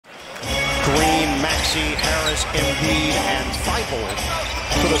Maxey, Harris, Embiid, and Thibault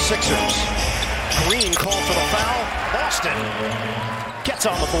for the Sixers. Green called for the foul. Boston gets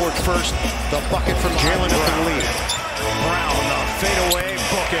on the board first. The bucket from Jaylen at the lead. Brown, the fadeaway,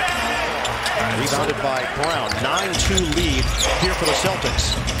 book it. Rebounded by Brown. 9-2 lead here for the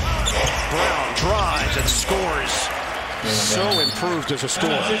Celtics. Brown drives and scores. So improved as a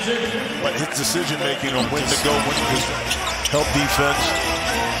scorer. But his decision-making on when to go, when to help defense.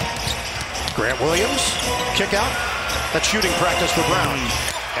 Grant Williams, kick out. That's shooting practice for Brown.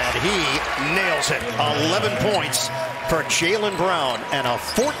 And he nails it. 11 points for Jaylen Brown and a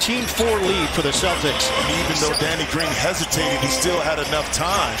 14-4 lead for the Celtics. And even though Danny Green hesitated, he still had enough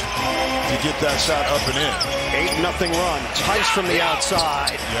time to get that shot up and in. 8-0 run. Tice from the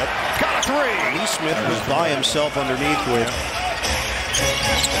outside. Yep. Got a three. Smith was by himself underneath with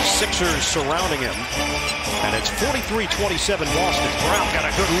Sixers surrounding him. And it's 43-27 Boston. Brown got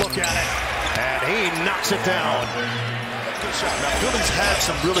a good look at it. And he knocks it down. Good shot. Now, Philly's had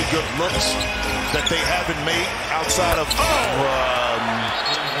some really good looks that they haven't made outside of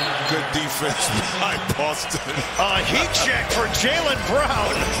good defense by Boston. A heat check for Jaylen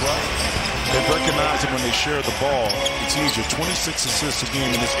Brown. They recognize it when they share the ball. It's easier. 26 assists a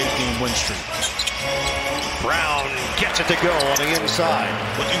game in this 8-game win streak. Brown gets it to go on the inside.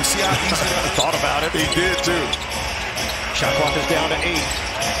 But you see how easy that thought about it. He did too. Shot clock is down to 8.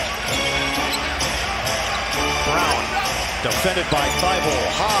 Brown defended by Thibault.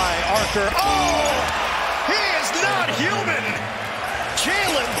 High archer. Oh! He is not human.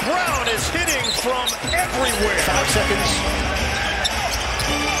 Jaylen Brown is hitting from everywhere. 5 seconds.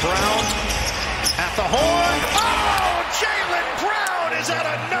 Brown at the horn. Oh! Jaylen Brown is at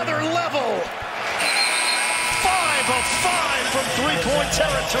another level. 5 of 5 from three-point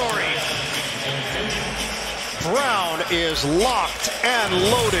territory. Brown is locked and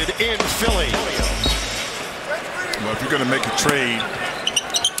loaded in Philly. Well, if you're going to make a trade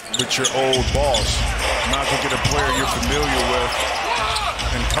with your old boss, not to get a player you're familiar with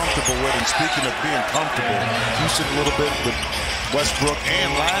and comfortable with. And speaking of being comfortable, Houston a little bit with Westbrook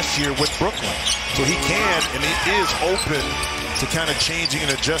and last year with Brooklyn. So he can, and he is open to kind of changing and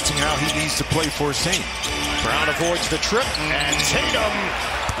adjusting how he needs to play for his team. Brown avoids the trip, and Tatum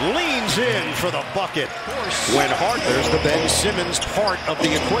leans in for the bucket. When there's the Ben Simmons part of the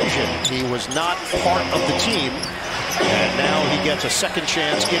equation. He was not part of the team. And now he gets a second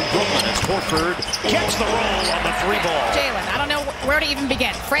chance in Brooklyn as Horford gets the roll on the three ball. Jaylen, I don't know where to even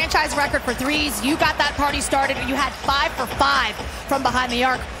begin. Franchise record for threes. You got that party started. You had 5 for 5 from behind the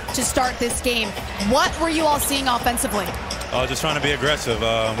arc to start this game. What were you all seeing offensively? Just trying to be aggressive.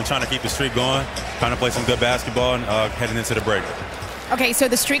 We're trying to keep the streak going, trying to play some good basketball and heading into the break. Okay, so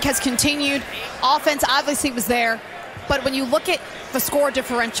the streak has continued. Offense obviously was there, but when you look at the score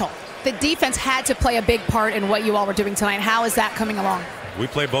differential, the defense had to play a big part in what you all were doing tonight. How is that coming along? We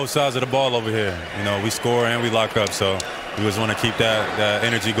play both sides of the ball over here. You know, we score and we lock up, so we just want to keep that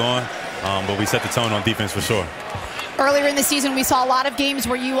energy going, but we set the tone on defense for sure. Earlier in the season, we saw a lot of games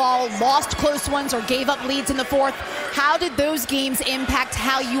where you all lost close ones or gave up leads in the fourth. How did those games impact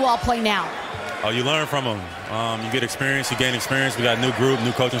how you all play now? You learn from them. You get experience, you gain experience. We got a new group,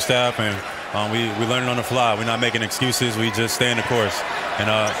 new coaching staff, and we learning on the fly. We're not making excuses. We just stay in the course. And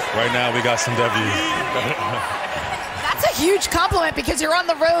right now, we got some W's. That's a huge compliment because you're on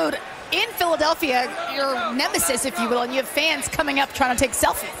the road in Philadelphia, your nemesis, if you will, and you have fans coming up trying to take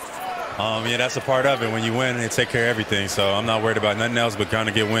selfies. Yeah, that's a part of it. When you win, they take care of everything. So I'm not worried about nothing else but trying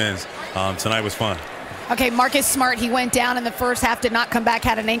to get wins. Tonight was fun. Okay, Marcus Smart, he went down in the first half, did not come back,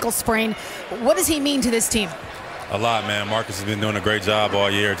 had an ankle sprain. What does he mean to this team? A lot, man. Marcus has been doing a great job all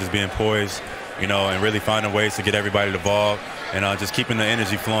year, just being poised, you know, and really finding ways to get everybody involved and just keeping the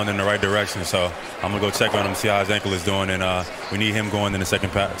energy flowing in the right direction. So I'm going to go check on him, see how his ankle is doing, and we need him going in the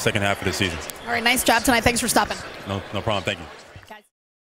second half of the season. All right, nice job tonight. Thanks for stopping. No problem. Thank you.